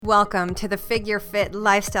Welcome to the Figure Fit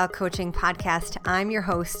Lifestyle Coaching Podcast. I'm your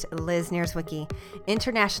host, Liz Nierzwicki,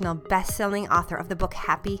 international best-selling author of the book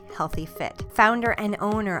Happy, Healthy, Fit, founder and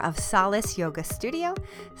owner of Solace Yoga Studio,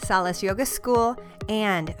 Solace Yoga School,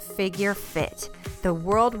 and Figure Fit, the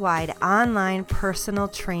worldwide online personal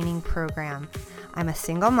training program. I'm a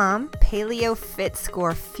single mom, Paleo Fit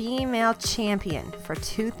Score female champion for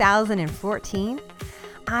 2014.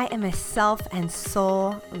 I am a self and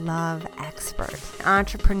soul love expert, an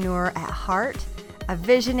entrepreneur at heart, a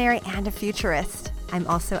visionary and a futurist. I'm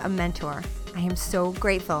also a mentor. I am so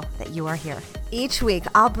grateful that you are here. Each week,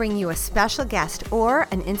 I'll bring you a special guest or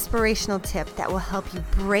an inspirational tip that will help you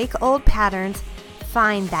break old patterns,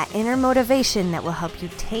 find that inner motivation that will help you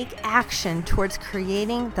take action towards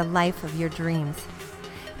creating the life of your dreams.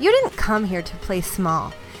 You didn't come here to play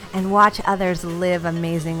small and watch others live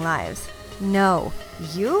amazing lives. No,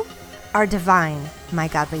 you are divine, my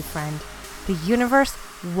godly friend. The universe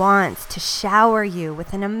wants to shower you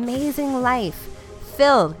with an amazing life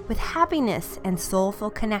filled with happiness and soulful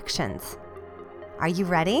connections. Are you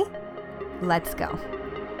ready? Let's go.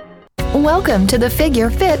 Welcome to the Figure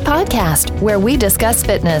Fit Podcast, where we discuss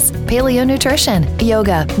fitness, paleo nutrition,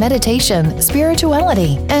 yoga, meditation,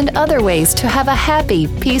 spirituality, and other ways to have a happy,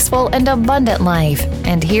 peaceful, and abundant life.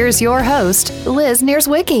 And here's your host, Liz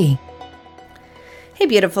Nierzwicki. Hey,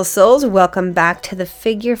 beautiful souls. Welcome back to the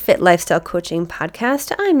Figure Fit Lifestyle Coaching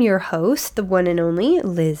Podcast. I'm your host, the one and only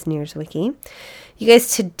Liz Nierzwicki. You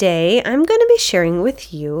guys, today I'm going to be sharing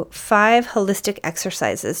with you 5 holistic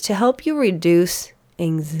exercises to help you reduce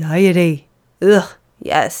anxiety.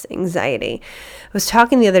 Yes, anxiety. I was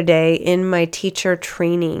talking the other day in my teacher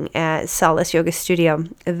training at Solace Yoga Studio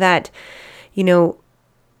that,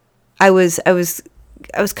 I was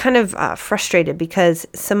kind of frustrated because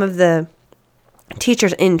some of the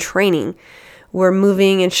teachers in training were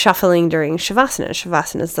moving and shuffling during Shavasana.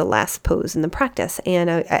 Shavasana is the last pose in the practice. And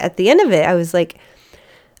at the end of it, I was like,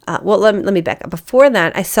 let me back up. Before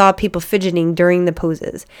that, I saw people fidgeting during the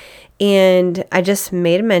poses. And I just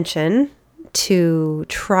made a mention to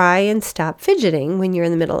try and stop fidgeting when you're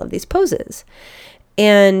in the middle of these poses.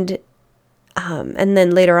 And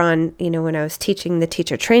then later on, when I was teaching the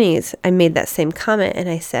teacher trainees, I made that same comment and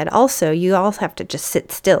I said, also, you all have to just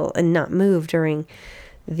sit still and not move during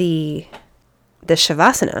the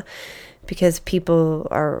Shavasana because people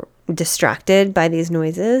are distracted by these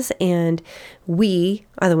noises, and we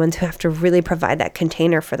are the ones who have to really provide that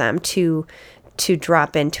container for them to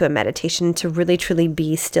drop into a meditation, to really truly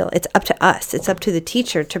be still. It's up to us. It's up to the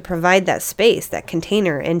teacher to provide that space, that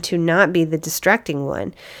container, and to not be the distracting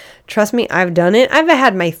one. Trust me, I've done it. I've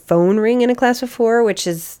had my phone ring in a class before, which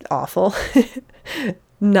is awful.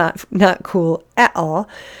 Not cool at all.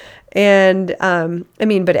 And,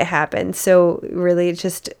 but it happened. So really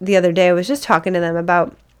just the other day, I was just talking to them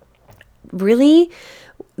about really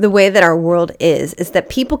the way that our world is that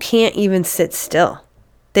people can't even sit still.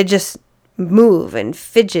 They just move and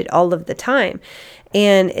fidget all of the time.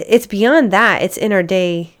 And it's beyond that. It's in our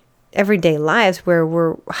everyday lives where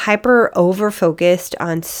we're hyper over focused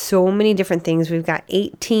on so many different things. We've got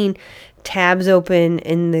 18 tabs open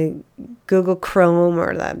in the Google Chrome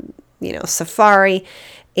or the Safari,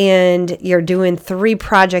 and you're doing 3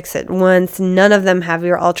 projects at once. None of them have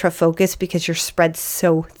your ultra focus because you're spread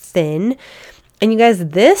so thin. And you guys,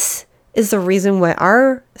 this is the reason why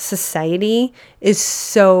our society is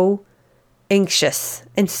so anxious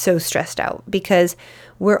and so stressed out, because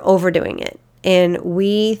we're overdoing it. And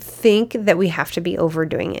we think that we have to be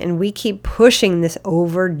overdoing it. And we keep pushing this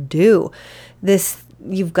overdo. This,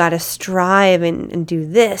 you've got to strive and do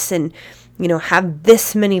this and, have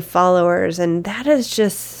this many followers. And that is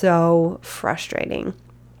just so frustrating.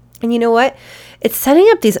 And you know what? It's setting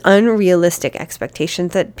up these unrealistic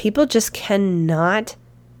expectations that people just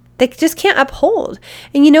they just can't uphold.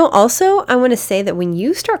 And also, I want to say that when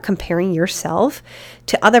you start comparing yourself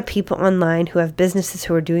to other people online who have businesses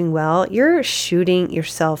who are doing well, you're shooting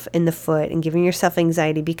yourself in the foot and giving yourself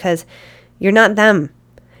anxiety because you're not them.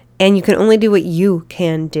 And you can only do what you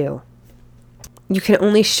can do. You can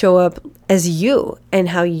only show up as you, and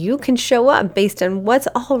how you can show up based on what's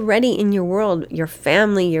already in your world, your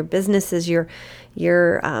family, your businesses, your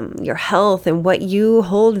health, and what you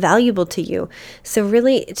hold valuable to you. So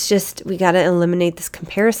really, it's just, we got to eliminate this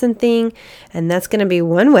comparison thing. And that's going to be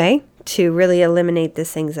one way to really eliminate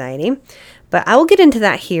this anxiety. But I will get into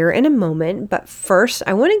that here in a moment. But first,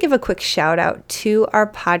 I want to give a quick shout out to our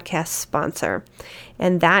podcast sponsor,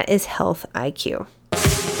 and that is Health IQ.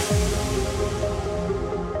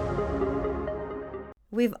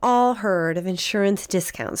 We've all heard of insurance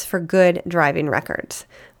discounts for good driving records.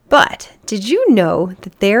 But did you know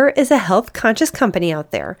that there is a health-conscious company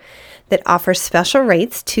out there that offers special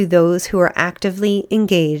rates to those who are actively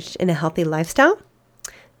engaged in a healthy lifestyle?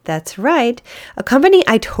 That's right. A company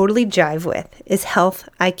I totally jive with is Health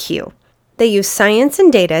IQ. They use science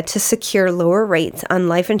and data to secure lower rates on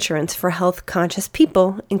life insurance for health-conscious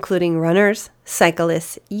people, including runners,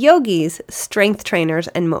 cyclists, yogis, strength trainers,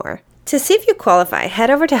 and more. To see if you qualify, head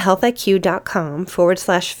over to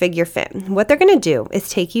healthiq.com/figurefit. What they're going to do is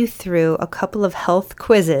take you through a couple of health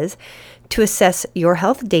quizzes to assess your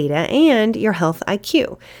health data and your health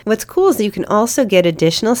IQ. What's cool is that you can also get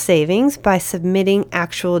additional savings by submitting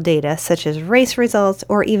actual data such as race results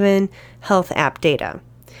or even health app data.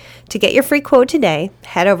 To get your free quote today,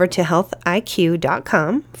 head over to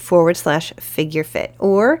healthiq.com/figurefit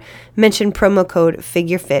or mention promo code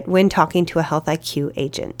FIGUREFIT when talking to a Health IQ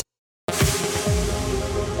agent.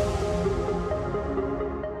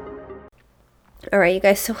 All right, you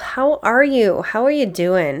guys, so how are you? How are you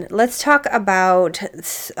doing? Let's talk about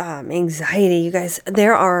anxiety. You guys,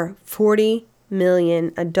 there are 40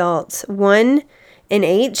 million adults, 1 in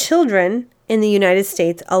 8 children in the United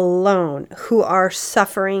States alone who are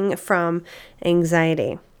suffering from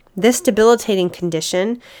anxiety. This debilitating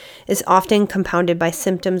condition is often compounded by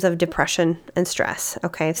symptoms of depression and stress.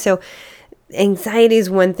 Okay, so anxiety is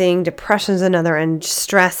one thing, depression is another, and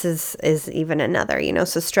stress is even another.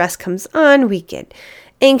 So stress comes on, we get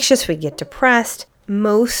anxious, we get depressed.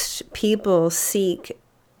 Most people seek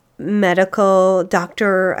medical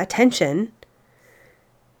doctor attention.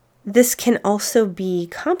 This can also be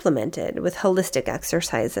complemented with holistic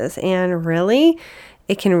exercises, and really,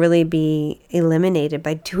 it can really be eliminated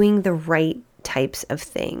by doing the right types of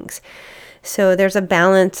things. So there's a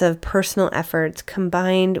balance of personal efforts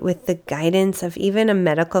combined with the guidance of even a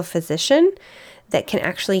medical physician that can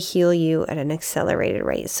actually heal you at an accelerated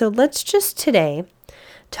rate. So let's just today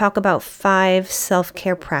talk about 5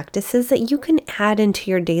 self-care practices that you can add into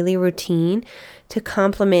your daily routine to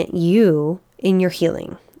complement you in your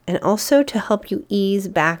healing, and also to help you ease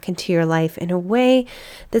back into your life in a way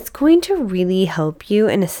that's going to really help you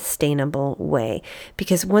in a sustainable way.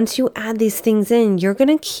 Because once you add these things in, you're going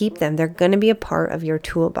to keep them. They're going to be a part of your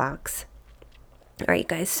toolbox. All right,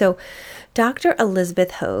 guys. So Dr.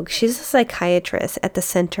 Elizabeth Hogue, she's a psychiatrist at the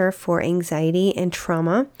Center for Anxiety and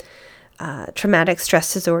Traumatic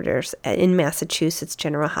Stress Disorders in Massachusetts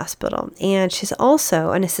General Hospital. And she's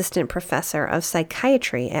also an assistant professor of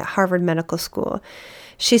psychiatry at Harvard Medical School.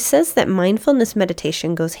 She says that mindfulness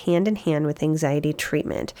meditation goes hand in hand with anxiety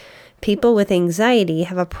treatment. People with anxiety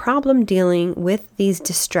have a problem dealing with these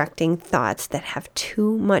distracting thoughts that have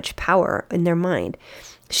too much power in their mind.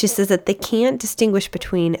 She says that they can't distinguish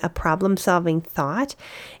between a problem-solving thought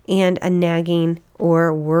and a nagging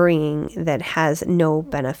or worrying that has no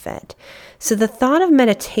benefit. So the thought of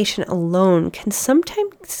meditation alone can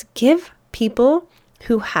sometimes give people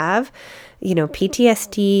who have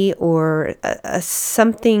PTSD or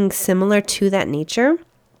something similar to that nature,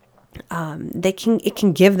 it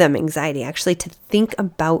can give them anxiety actually to think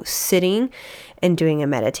about sitting and doing a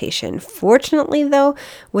meditation. Fortunately, though,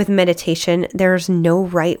 with meditation, there's no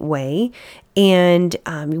right way. And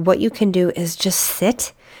what you can do is just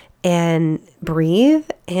sit and breathe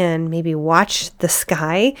and maybe watch the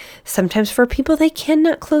sky. Sometimes for people, they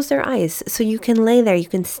cannot close their eyes. So you can lay there, you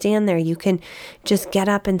can stand there, you can just get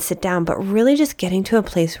up and sit down, but really just getting to a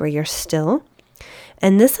place where you're still.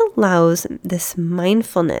 And this allows this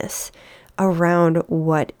mindfulness around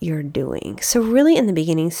what you're doing. So really in the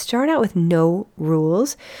beginning, start out with no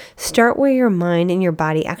rules. Start where your mind and your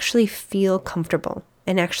body actually feel comfortable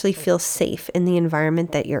and actually feel safe in the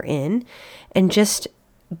environment that you're in, and just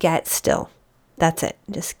get still. That's it.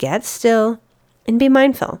 Just get still and be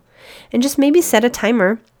mindful. And just maybe set a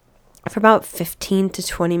timer for about 15 to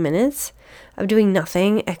 20 minutes of doing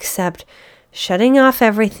nothing except shutting off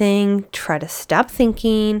everything. Try to stop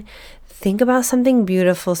thinking. Think about something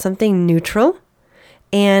beautiful, something neutral.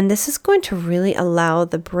 And this is going to really allow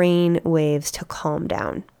the brain waves to calm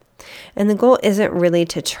down. And the goal isn't really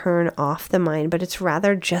to turn off the mind, but it's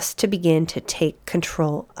rather just to begin to take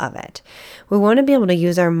control of it. We want to be able to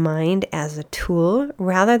use our mind as a tool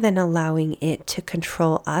rather than allowing it to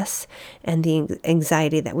control us and the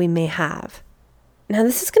anxiety that we may have. Now,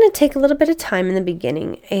 this is going to take a little bit of time in the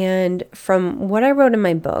beginning, and from what I wrote in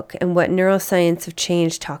my book and what Neuroscience of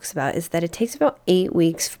Change talks about is that it takes about 8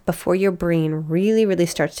 weeks before your brain really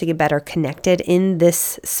starts to get better connected in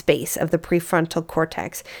this space of the prefrontal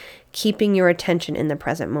cortex, keeping your attention in the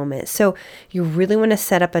present moment. So you really want to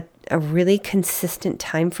set up a really consistent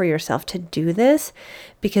time for yourself to do this,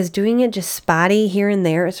 because doing it just spotty here and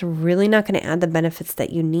there is really not going to add the benefits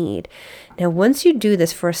that you need. Now, once you do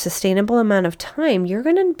this for a sustainable amount of time, you're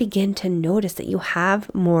going to begin to notice that you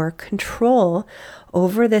have more control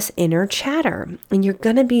over this inner chatter, and you're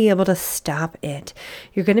going to be able to stop it.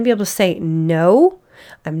 You're going to be able to say, no,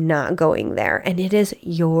 I'm not going there. And it is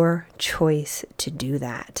your choice to do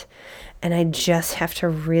that. And I just have to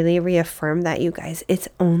really reaffirm that, you guys. It's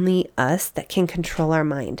only us that can control our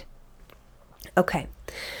mind. Okay,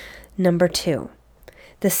 number 2.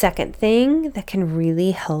 The second thing that can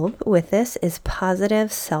really help with this is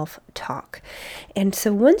positive self-talk. And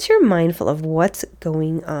so once you're mindful of what's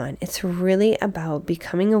going on, it's really about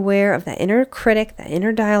becoming aware of that inner critic, that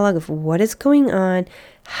inner dialogue of what is going on,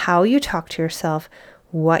 how you talk to yourself,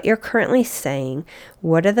 what you're currently saying,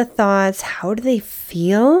 what are the thoughts, how do they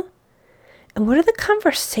feel, and what are the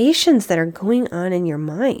conversations that are going on in your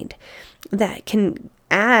mind that can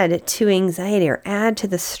add to anxiety or add to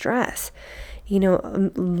the stress. You know,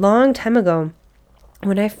 a long time ago,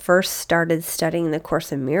 when I first started studying the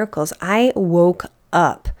Course in Miracles, I woke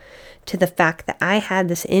up to the fact that I had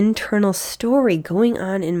this internal story going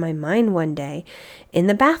on in my mind one day in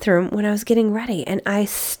the bathroom when I was getting ready. And I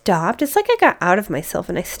stopped. It's like I got out of myself,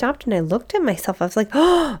 and I stopped and I looked at myself. I was like,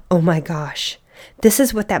 oh my gosh, this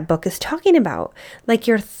is what that book is talking about. Like,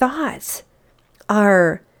 your thoughts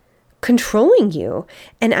are controlling you.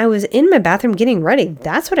 And I was in my bathroom getting ready.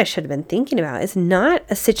 That's what I should have been thinking about. It's not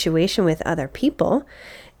a situation with other people.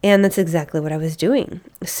 And that's exactly what I was doing.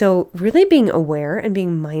 So really being aware and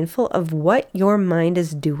being mindful of what your mind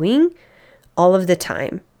is doing all of the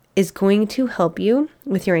time is going to help you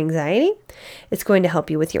with your anxiety. It's going to help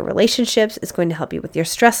you with your relationships. It's going to help you with your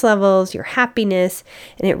stress levels, your happiness.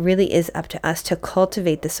 And it really is up to us to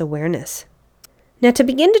cultivate this awareness. Now, to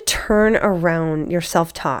begin to turn around your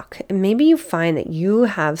self-talk, maybe you find that you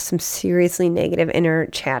have some seriously negative inner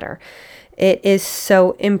chatter. It is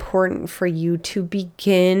so important for you to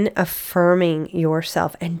begin affirming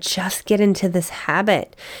yourself and just get into this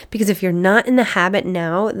habit. Because if you're not in the habit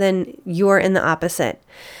now, then you are in the opposite.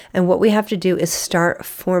 And what we have to do is start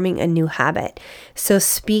forming a new habit. So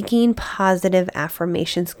speaking positive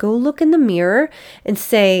affirmations, go look in the mirror and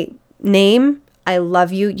say, name, I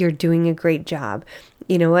love you. You're doing a great job.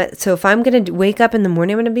 You know what? So if I'm going to wake up in the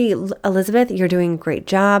morning, I'm going to be, Elizabeth, you're doing a great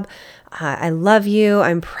job. I love you.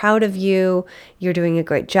 I'm proud of you. You're doing a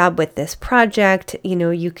great job with this project. You know,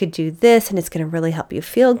 you could do this and it's going to really help you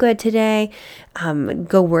feel good today.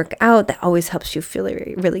 Go work out. That always helps you feel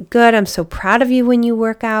really, really good. I'm so proud of you when you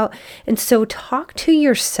work out. And so talk to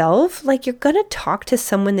yourself like you're going to talk to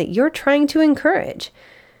someone that you're trying to encourage.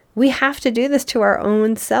 We have to do this to our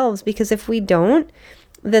own selves, because if we don't,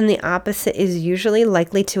 then the opposite is usually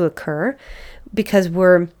likely to occur, because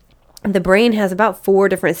the brain has about 4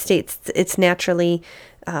 different states it's naturally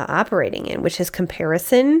operating in, which is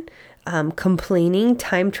comparison, complaining,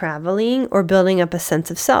 time traveling, or building up a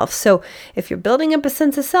sense of self. So if you're building up a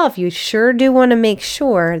sense of self, you sure do want to make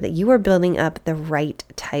sure that you are building up the right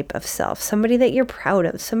type of self, somebody that you're proud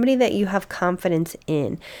of, somebody that you have confidence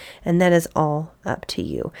in, and that is all up to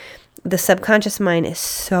you. The subconscious mind is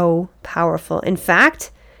so powerful. In fact,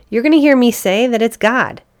 you're going to hear me say that it's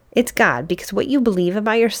God. It's God, because what you believe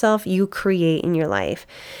about yourself, you create in your life.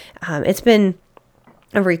 It's been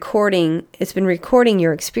recording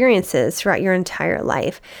your experiences throughout your entire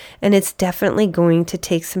life. And it's definitely going to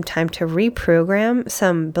take some time to reprogram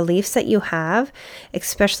some beliefs that you have,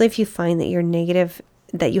 especially if you find that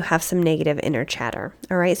you have some negative inner chatter.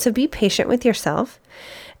 All right. So be patient with yourself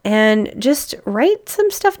and just write some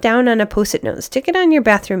stuff down on a Post-it note. Stick it on your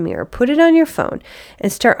bathroom mirror, put it on your phone,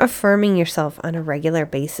 and start affirming yourself on a regular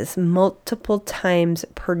basis, multiple times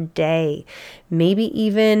per day, maybe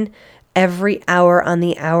even every hour on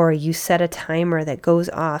the hour. You set a timer that goes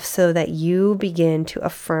off so that you begin to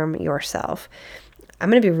affirm yourself. I'm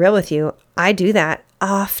going to be real with you. I do that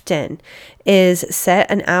often, is set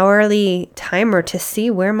an hourly timer to see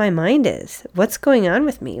where my mind is. What's going on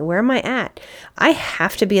with me? Where am I at? I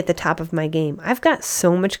have to be at the top of my game. I've got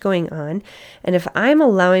so much going on. And if I'm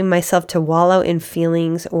allowing myself to wallow in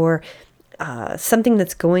feelings or something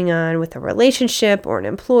that's going on with a relationship or an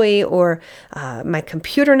employee or my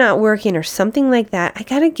computer not working or something like that, I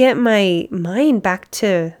got to get my mind back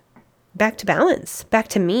to balance, back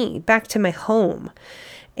to me, back to my home.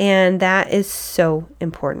 And that is so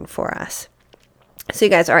important for us. So you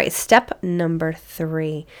guys, all right, step number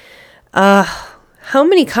 3. How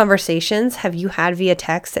many conversations have you had via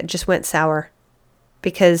text that just went sour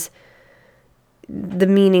because the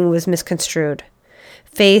meaning was misconstrued?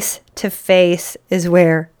 Face to face is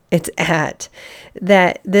where it's at.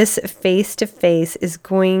 That this face to face is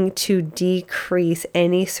going to decrease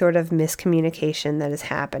any sort of miscommunication that is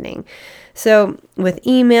happening. So with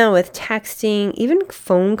email, with texting, even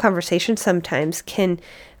phone conversations sometimes can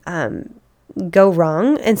go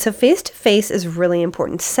wrong. And so face to face is really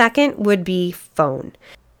important. Second would be phone.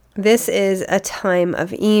 This is a time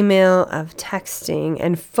of email, of texting,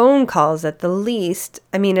 and phone calls at the least.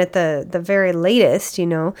 I mean, at the very latest,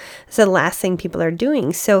 it's the last thing people are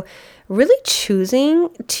doing. So really choosing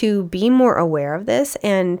to be more aware of this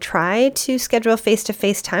and try to schedule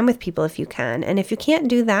face-to-face time with people if you can. And if you can't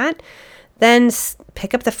do that, then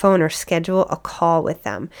pick up the phone or schedule a call with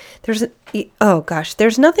them. There's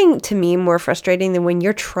nothing to me more frustrating than when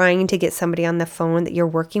you're trying to get somebody on the phone that you're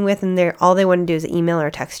working with and all they want to do is email or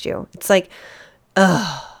text you. It's like,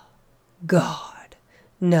 oh, God,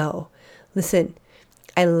 no. Listen,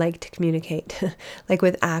 I like to communicate like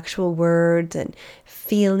with actual words and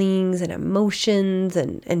feelings and emotions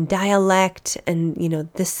and dialect. And,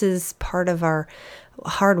 this is part of our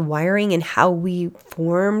hard wiring and how we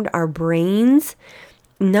formed our brains,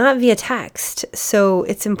 not via text. So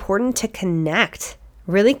it's important to connect,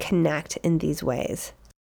 really connect in these ways.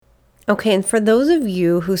 Okay, and for those of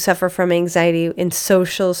you who suffer from anxiety in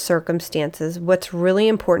social circumstances, what's really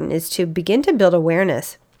important is to begin to build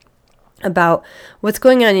awareness about what's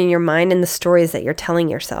going on in your mind and the stories that you're telling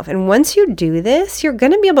yourself. And once you do this, you're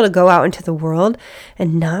going to be able to go out into the world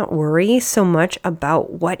and not worry so much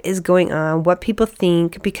about what is going on, what people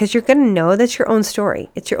think, because you're going to know that's your own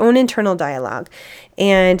story. It's your own internal dialogue.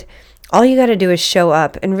 And all you got to do is show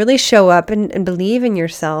up and really show up and believe in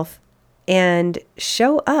yourself and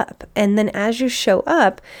show up. And then as you show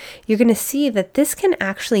up, you're going to see that this can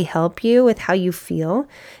actually help you with how you feel,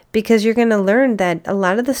 because you're going to learn that a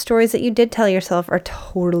lot of the stories that you did tell yourself are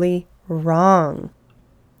totally wrong.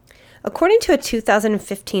 According to a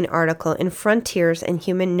 2015 article in Frontiers in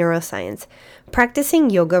Human Neuroscience, practicing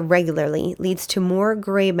yoga regularly leads to more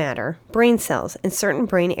gray matter, brain cells, in certain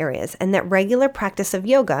brain areas, and that regular practice of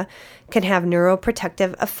yoga can have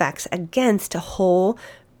neuroprotective effects against a whole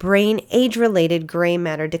brain age-related gray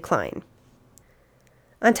matter decline.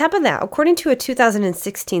 On top of that, according to a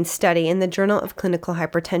 2016 study in the Journal of Clinical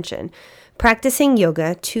Hypertension, practicing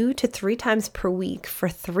yoga 2 to 3 times per week for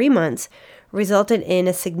 3 months resulted in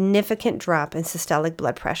a significant drop in systolic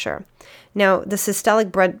blood pressure. Now, the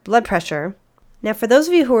systolic blood pressure, for those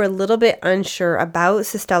of you who are a little bit unsure about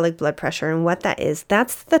systolic blood pressure and what that is,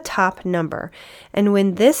 that's the top number. And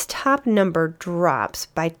when this top number drops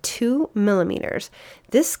by 2 millimeters,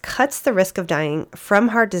 this cuts the risk of dying from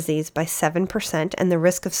heart disease by 7% and the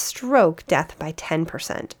risk of stroke death by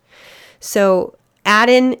 10%. So add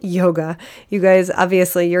in yoga. You guys,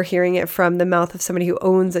 obviously, you're hearing it from the mouth of somebody who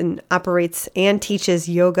owns and operates and teaches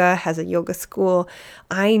yoga, has a yoga school.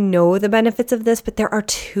 I know the benefits of this, but there are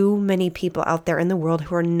too many people out there in the world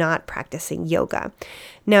who are not practicing yoga.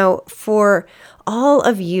 Now, for all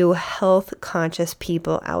of you health-conscious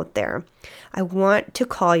people out there, I want to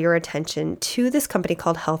call your attention to this company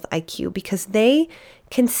called Health IQ, because they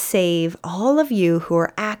can save all of you who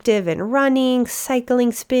are active in running,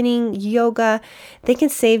 cycling, spinning, yoga. They can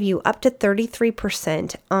save you up to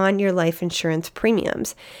 33% on your life insurance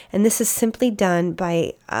premiums. And this is simply done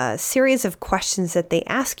by a series of questions that they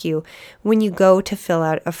ask you when you go to fill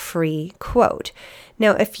out a free quote.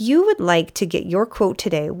 Now, if you would like to get your quote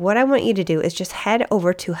today, what I want you to do is just head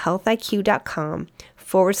over to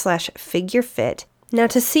healthiq.com/figurefit. Now,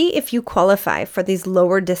 to see if you qualify for these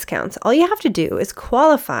lower discounts, all you have to do is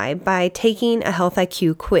qualify by taking a Health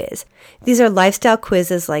IQ quiz. These are lifestyle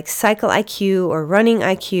quizzes like Cycle IQ or Running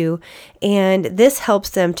IQ, and this helps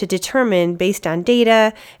them to determine, based on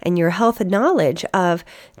data and your health knowledge, of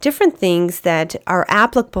different things that are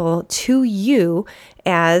applicable to you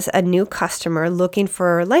as a new customer looking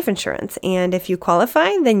for life insurance. And if you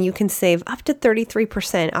qualify, then you can save up to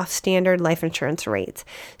 33% off standard life insurance rates.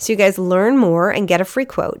 So you guys learn more and get a free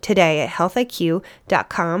quote today at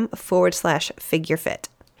healthiq.com/figurefit.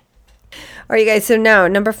 All right, you guys. So now,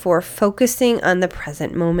 number 4, focusing on the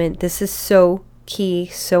present moment. This is so key,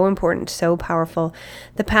 so important, so powerful.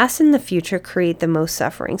 The past and the future create the most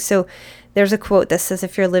suffering. So there's a quote that says,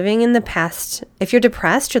 if you're living in the past, if you're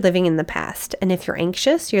depressed, you're living in the past. And if you're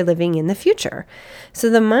anxious, you're living in the future. So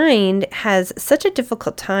the mind has such a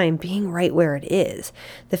difficult time being right where it is.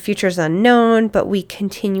 The future is unknown, but we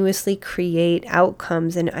continuously create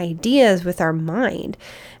outcomes and ideas with our mind.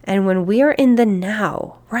 And when we are in the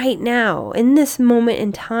now, right now, in this moment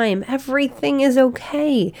in time, everything is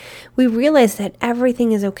okay. We realize that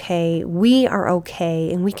everything is okay. We are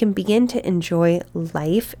okay. And we can begin to enjoy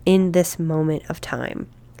life in this moment of time.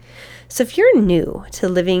 So if you're new to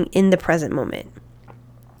living in the present moment,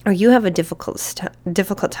 or you have a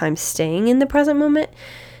difficult time staying in the present moment,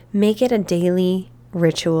 make it a daily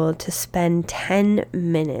ritual to spend 10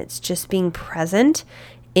 minutes just being present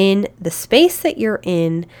in the space that you're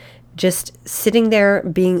in, just sitting there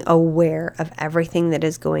being aware of everything that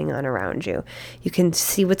is going on around you. You can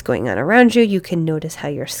see what's going on around you. You can notice how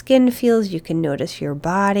your skin feels. You can notice your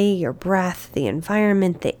body, your breath, the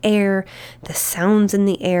environment, the air, the sounds in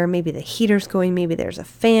the air. Maybe the heater's going, maybe there's a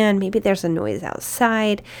fan, maybe there's a noise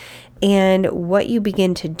outside. And what you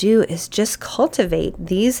begin to do is just cultivate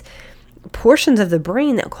these portions of the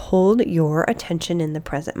brain that hold your attention in the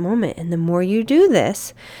present moment. And the more you do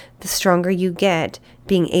this, the stronger you get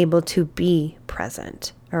being able to be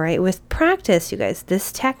present. All right. With practice, you guys,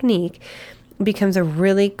 this technique becomes a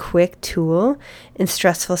really quick tool in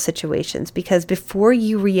stressful situations, because before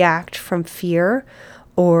you react from fear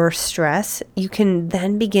or stress, you can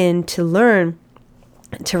then begin to learn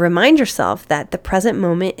to remind yourself that the present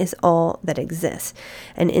moment is all that exists.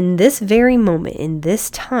 And in this very moment, in this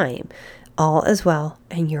time, all is well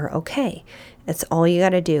and you're okay. That's all you got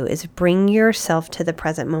to do, is bring yourself to the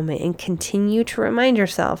present moment and continue to remind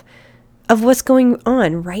yourself of what's going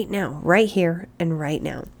on right now, right here and right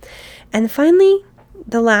now. And finally,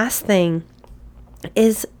 the last thing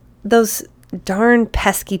is those darn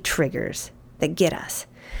pesky triggers that get us,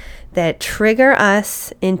 that trigger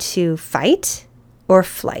us into fight or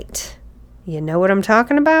flight. You know what I'm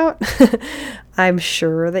talking about? I'm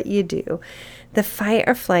sure that you do. The fight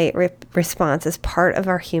or flight response is part of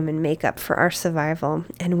our human makeup for our survival.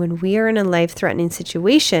 And when we are in a life-threatening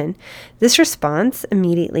situation, this response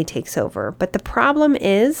immediately takes over. But the problem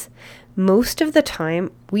is, most of the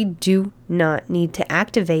time, we do not need to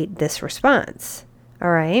activate this response.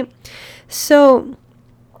 All right? So,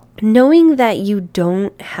 knowing that you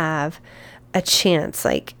don't have a chance,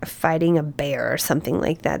 like fighting a bear or something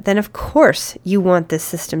like that, then of course you want this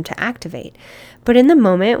system to activate. But in the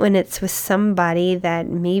moment when it's with somebody that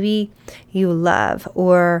maybe you love,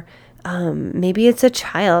 or maybe it's a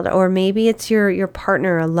child, or maybe it's your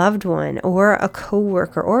partner, a loved one, or a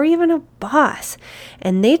coworker, or even a boss,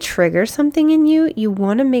 and they trigger something in you, you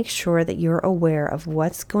want to make sure that you're aware of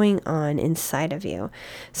what's going on inside of you.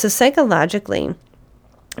 So psychologically,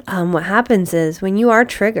 what happens is when you are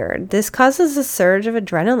triggered, this causes a surge of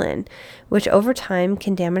adrenaline, which over time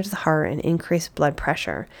can damage the heart and increase blood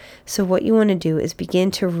pressure. So what you want to do is begin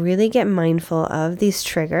to really get mindful of these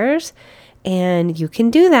triggers. And you can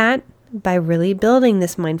do that by really building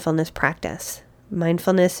this mindfulness practice.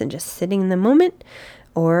 Mindfulness and just sitting in the moment,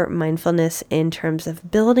 or mindfulness in terms of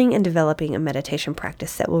building and developing a meditation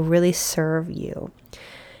practice that will really serve you.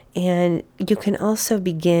 And you can also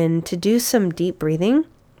begin to do some deep breathing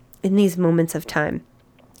in these moments of time.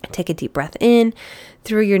 Take a deep breath in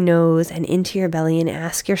through your nose and into your belly and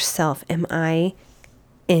ask yourself, am I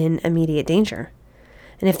in immediate danger?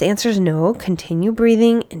 And if the answer is no, continue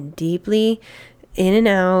breathing and deeply in and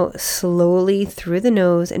out, slowly through the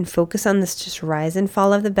nose, and focus on this just rise and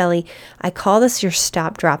fall of the belly. I call this your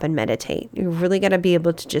stop, drop, and meditate. You really got to be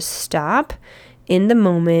able to just stop in the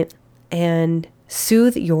moment and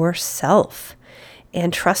soothe yourself.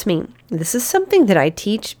 And trust me, this is something that I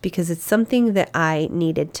teach because it's something that I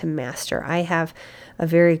needed to master. I have a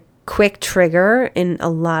very quick trigger in a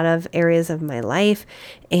lot of areas of my life,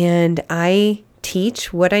 and I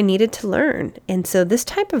teach what I needed to learn. And so this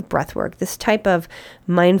type of breath work, this type of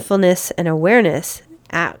mindfulness and awareness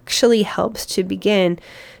actually helps to begin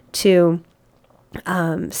to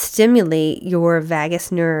stimulate your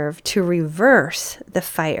vagus nerve to reverse the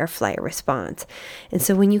fight or flight response. And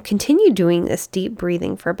so when you continue doing this deep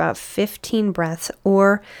breathing for about 15 breaths,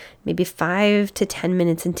 or maybe 5 to 10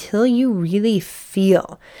 minutes, until you really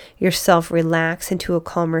feel yourself relax into a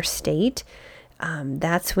calmer state,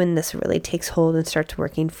 that's when this really takes hold and starts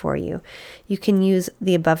working for you. You can use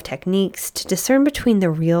the above techniques to discern between the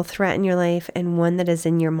real threat in your life and one that is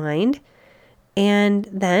in your mind. And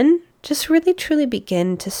then just really truly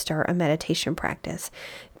begin to start a meditation practice,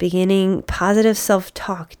 beginning positive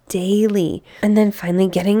self-talk daily, and then finally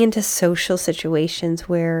getting into social situations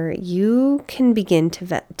where you can begin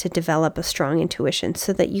to develop a strong intuition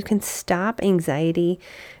so that you can stop anxiety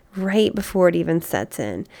right before it even sets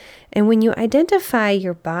in. And when you identify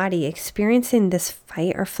your body experiencing this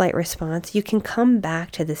fight or flight response, you can come back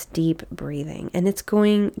to this deep breathing, and it's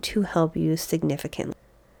going to help you significantly.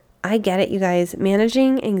 I get it, you guys.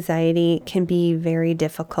 Managing anxiety can be very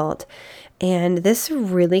difficult. And this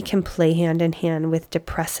really can play hand in hand with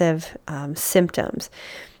depressive symptoms.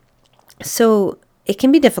 So it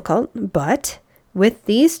can be difficult, but with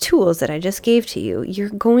these tools that I just gave to you, you're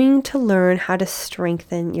going to learn how to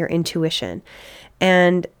strengthen your intuition.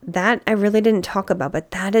 And that I really didn't talk about,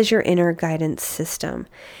 but that is your inner guidance system.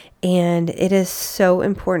 And it is so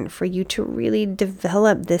important for you to really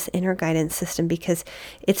develop this inner guidance system because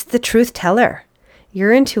it's the truth teller.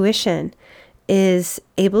 Your intuition is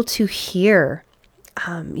able to hear,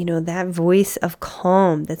 that voice of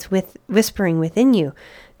calm that's whispering within you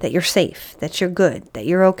that you're safe, that you're good, that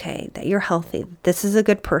you're okay, that you're healthy, this is a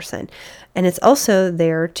good person. And it's also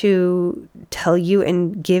there to tell you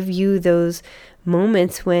and give you those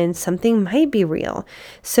moments when something might be real.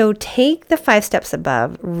 So take the 5 steps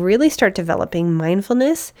above, really start developing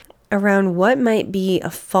mindfulness around what might be a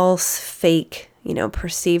false, fake,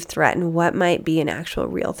 perceived threat and what might be an actual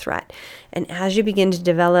real threat. And as you begin to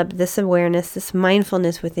develop this awareness, this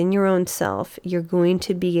mindfulness within your own self, you're going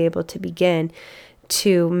to be able to begin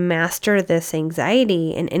to master this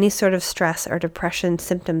anxiety and any sort of stress or depression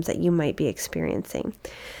symptoms that you might be experiencing.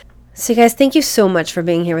 So you guys, thank you so much for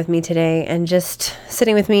being here with me today and just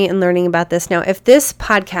sitting with me and learning about this. Now, if this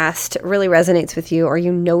podcast really resonates with you or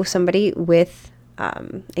you know somebody with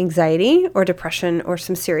anxiety or depression or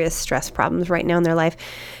some serious stress problems right now in their life,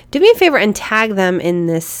 do me a favor and tag them in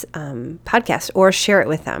this podcast or share it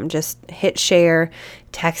with them. Just hit share,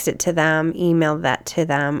 text it to them, email that to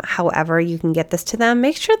them, however you can get this to them.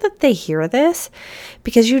 Make sure that they hear this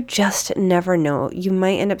because you just never know. You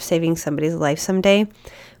might end up saving somebody's life someday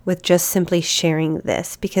with just simply sharing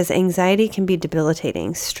this because anxiety can be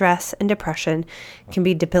debilitating. Stress and depression can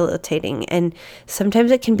be debilitating. And sometimes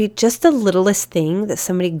it can be just the littlest thing that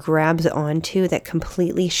somebody grabs onto that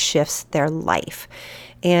completely shifts their life.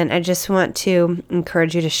 And I just want to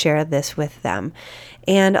encourage you to share this with them.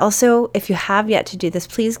 And also, if you have yet to do this,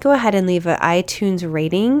 please go ahead and leave an iTunes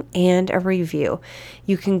rating and a review.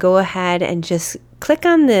 You can go ahead and just click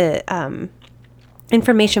on the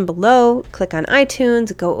information below, click on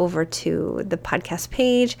iTunes, go over to the podcast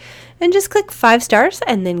page and just click 5 stars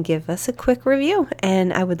and then give us a quick review.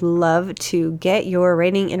 And I would love to get your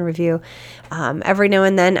rating and review. Every now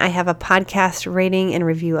and then I have a podcast rating and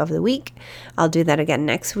review of the week. I'll do that again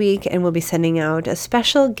next week and we'll be sending out a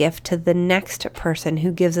special gift to the next person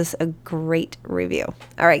who gives us a great review.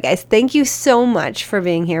 All right, guys, thank you so much for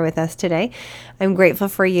being here with us today. I'm grateful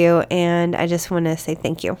for you and I just want to say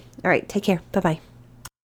thank you. All right, take care. Bye-bye.